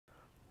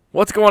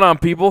What's going on,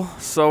 people?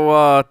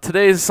 So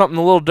today is something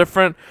a little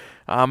different.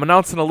 I'm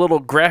announcing a little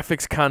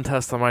graphics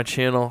contest on my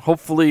channel.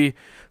 Hopefully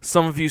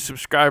some of you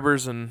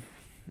subscribers and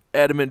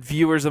adamant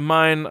viewers of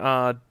mine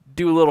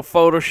do a little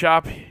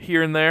Photoshop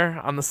here and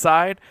there on the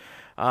side.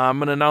 I'm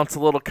going to announce a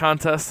little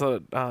contest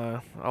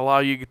that allow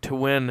you to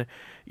win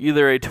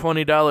either a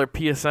 $20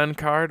 PSN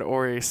card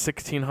or a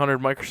 1600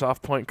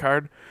 Microsoft Point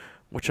card,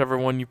 whichever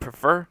one you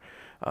prefer.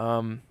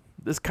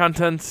 This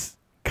contest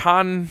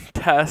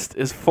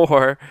is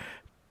for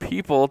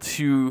people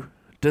to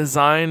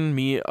design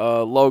me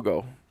a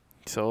logo.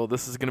 So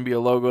this is going to be a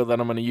logo that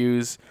I'm going to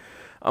use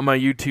on my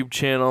YouTube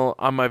channel,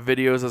 on my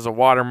videos as a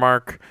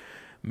watermark,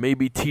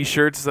 maybe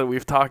t-shirts that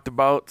we've talked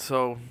about.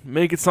 So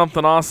make it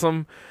something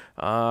awesome.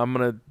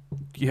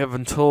 You have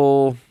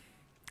until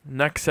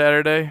next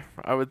Saturday,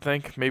 I would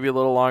think, maybe a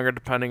little longer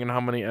depending on how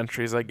many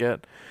entries I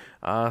get.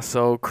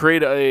 So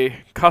create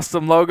a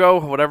custom logo,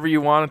 whatever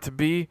you want it to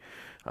be.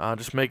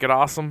 Just make it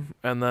awesome,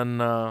 and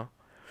then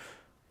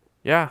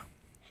yeah,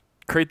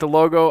 create the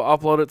logo,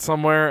 upload it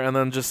somewhere, and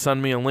then just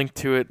send me a link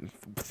to it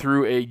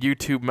through a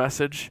YouTube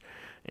message,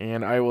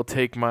 and I will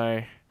take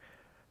my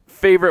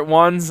favorite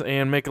ones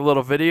and make a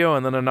little video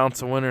and then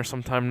announce a winner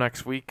sometime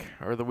next week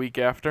or the week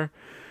after,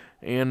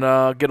 and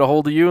get a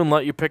hold of you and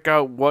let you pick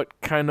out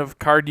what kind of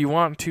card you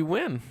want to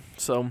win.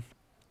 So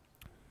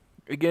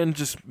again,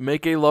 just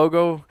make a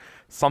logo,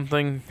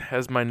 something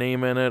has my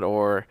name in it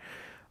or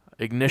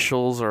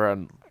initials or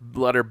a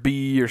letter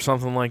B or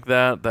something like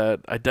that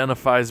that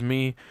identifies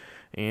me,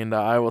 and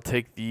I will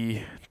take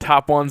the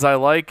top ones I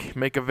like,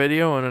 make a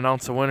video, and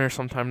announce a winner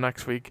sometime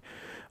next week.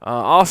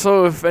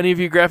 Also, if any of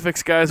you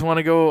graphics guys want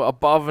to go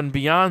above and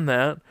beyond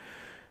that,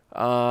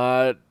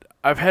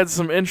 I've had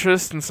some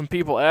interest and some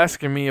people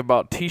asking me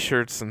about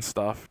t-shirts and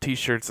stuff,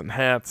 t-shirts and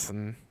hats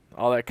and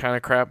all that kind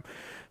of crap.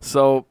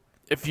 So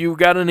if you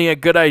got any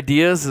good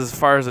ideas as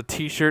far as a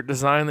t-shirt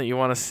design that you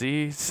want to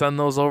see, send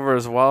those over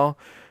as well.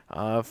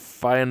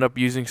 If I end up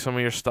using some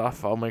of your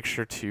stuff, I'll make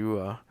sure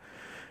to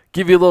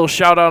give you a little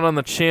shout out on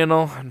the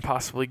channel and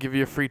possibly give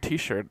you a free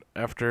t-shirt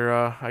after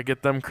I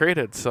get them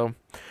created. So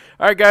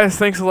alright guys,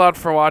 thanks a lot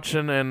for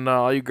watching, and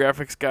all you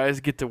graphics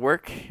guys, get to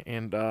work,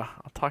 and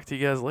I'll talk to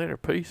you guys later.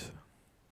 Peace.